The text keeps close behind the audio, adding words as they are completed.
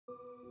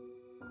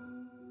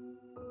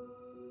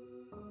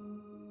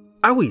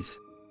Owies!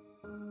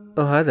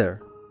 Oh, hi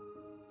there.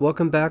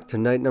 Welcome back to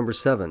night number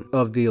 7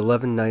 of the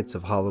 11 nights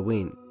of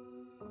Halloween.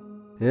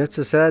 It's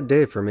a sad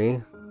day for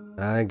me.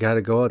 I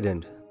gotta go out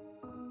and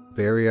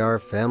bury our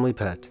family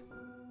pet.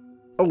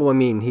 Oh, I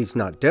mean, he's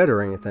not dead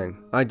or anything.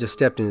 I just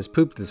stepped in his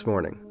poop this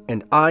morning,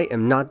 and I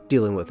am not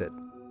dealing with it.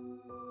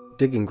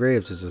 Digging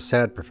graves is a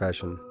sad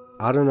profession.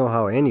 I don't know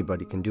how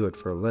anybody can do it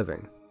for a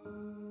living.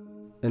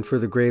 And for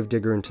the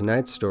gravedigger in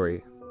tonight's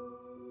story,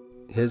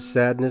 his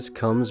sadness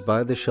comes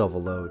by the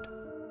shovel load.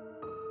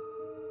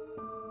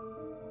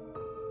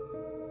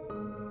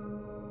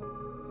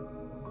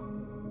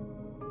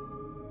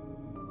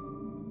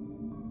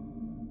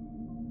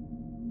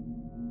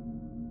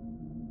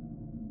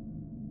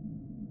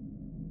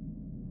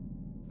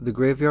 The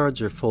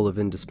graveyards are full of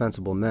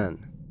indispensable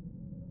men.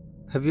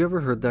 Have you ever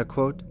heard that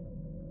quote?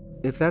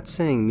 If that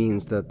saying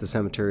means that the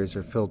cemeteries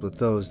are filled with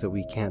those that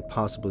we can't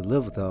possibly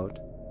live without,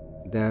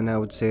 then I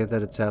would say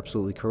that it's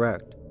absolutely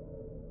correct.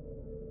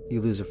 You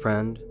lose a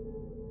friend,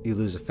 you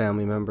lose a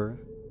family member,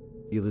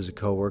 you lose a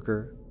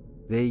coworker,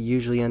 they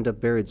usually end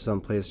up buried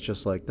someplace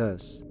just like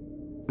this.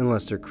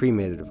 Unless they're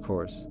cremated, of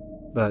course,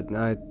 but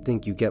I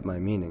think you get my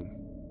meaning.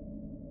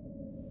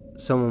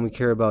 Someone we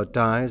care about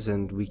dies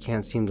and we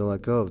can't seem to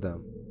let go of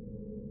them.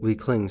 We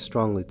cling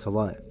strongly to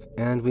life,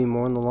 and we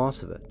mourn the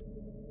loss of it.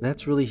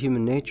 That's really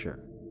human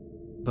nature.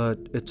 But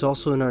it's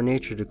also in our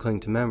nature to cling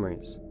to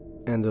memories,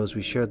 and those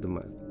we shared them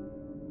with.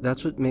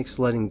 That's what makes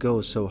letting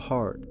go so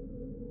hard.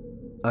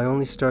 I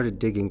only started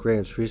digging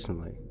graves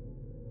recently.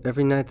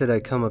 Every night that I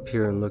come up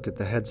here and look at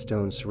the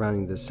headstones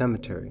surrounding this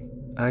cemetery,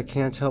 I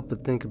can't help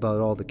but think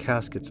about all the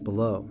caskets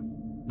below,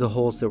 the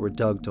holes that were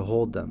dug to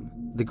hold them,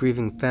 the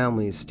grieving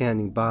families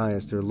standing by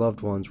as their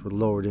loved ones were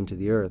lowered into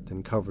the earth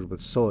and covered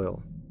with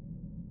soil.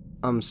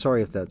 I'm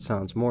sorry if that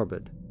sounds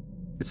morbid.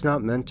 It's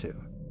not meant to.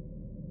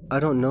 I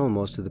don't know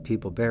most of the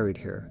people buried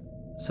here.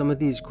 Some of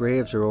these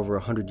graves are over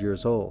 100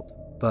 years old,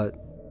 but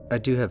I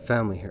do have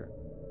family here.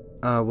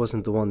 I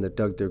wasn't the one that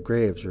dug their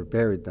graves or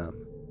buried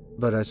them,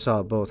 but I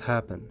saw both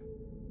happen.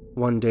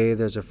 One day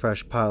there's a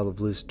fresh pile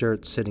of loose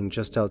dirt sitting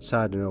just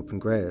outside an open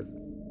grave.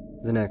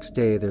 The next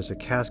day there's a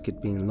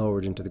casket being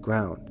lowered into the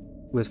ground,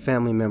 with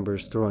family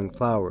members throwing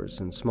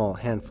flowers and small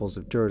handfuls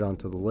of dirt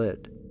onto the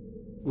lid.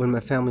 When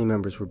my family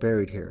members were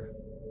buried here,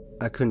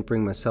 I couldn't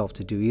bring myself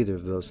to do either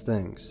of those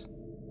things.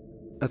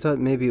 I thought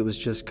maybe it was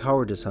just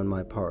cowardice on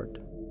my part,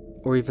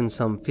 or even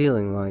some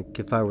feeling like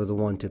if I were the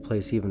one to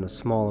place even a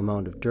small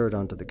amount of dirt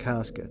onto the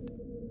casket,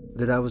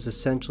 that I was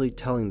essentially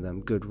telling them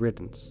good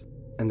riddance,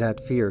 and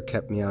that fear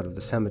kept me out of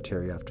the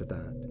cemetery after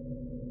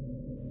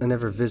that. I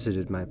never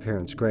visited my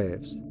parents'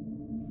 graves,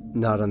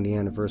 not on the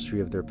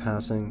anniversary of their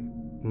passing,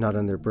 not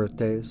on their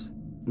birthdays,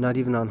 not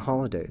even on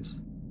holidays.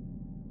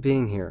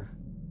 Being here,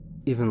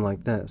 even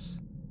like this,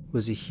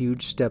 was a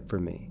huge step for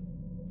me.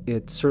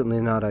 It's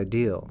certainly not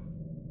ideal,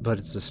 but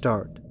it's a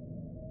start.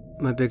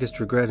 My biggest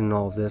regret in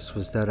all of this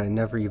was that I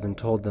never even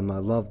told them I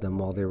loved them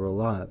while they were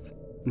alive,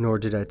 nor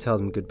did I tell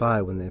them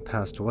goodbye when they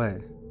passed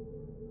away.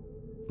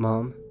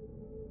 Mom,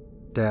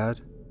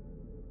 Dad,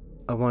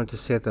 I wanted to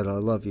say that I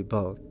love you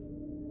both.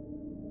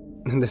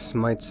 And this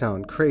might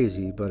sound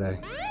crazy, but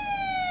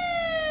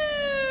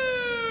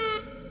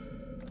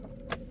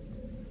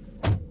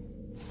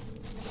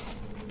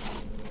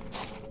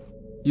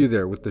You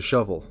there with the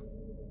shovel.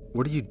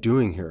 What are you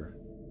doing here?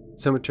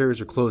 Cemeteries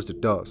are closed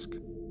at dusk.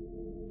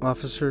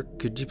 Officer,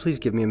 could you please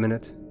give me a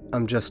minute?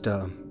 I'm just,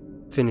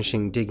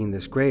 finishing digging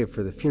this grave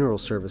for the funeral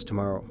service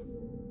tomorrow.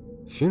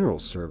 Funeral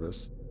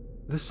service?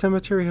 This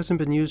cemetery hasn't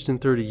been used in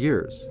 30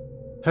 years.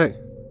 Hey,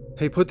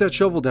 put that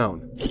shovel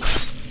down.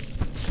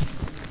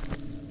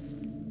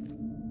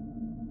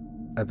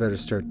 I better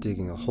start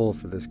digging a hole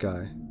for this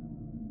guy.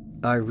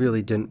 I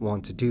really didn't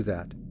want to do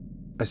that.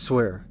 I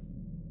swear.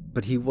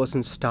 But he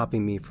wasn't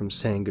stopping me from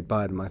saying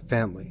goodbye to my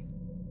family.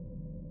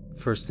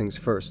 First things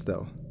first,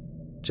 though.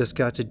 Just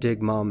got to dig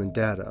Mom and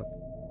Dad up.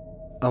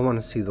 I want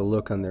to see the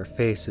look on their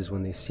faces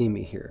when they see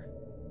me here.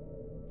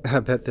 I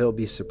bet they'll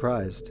be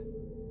surprised.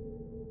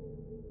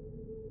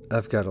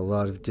 I've got a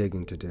lot of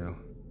digging to do.